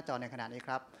ยู่บนหน้าจอในขณะนี้ค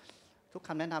รับทุกค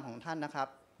ำแนะนำของท่านนะครับ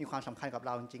มีความสำคัญกับเ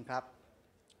ราจริงๆครับ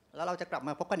แล้วเราจะกลับม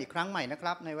าพบกันอีกครั้งใหม่นะค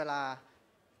รับในเวลา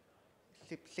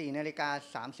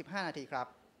 14:35 นาทีครับ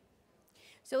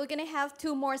So we're going to have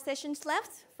 2 more sessions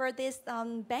left for this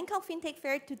Bangkok FinTech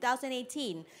Fair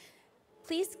 2018.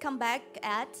 Please come back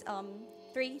at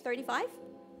 3:35.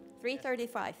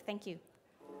 3:35. Thank you.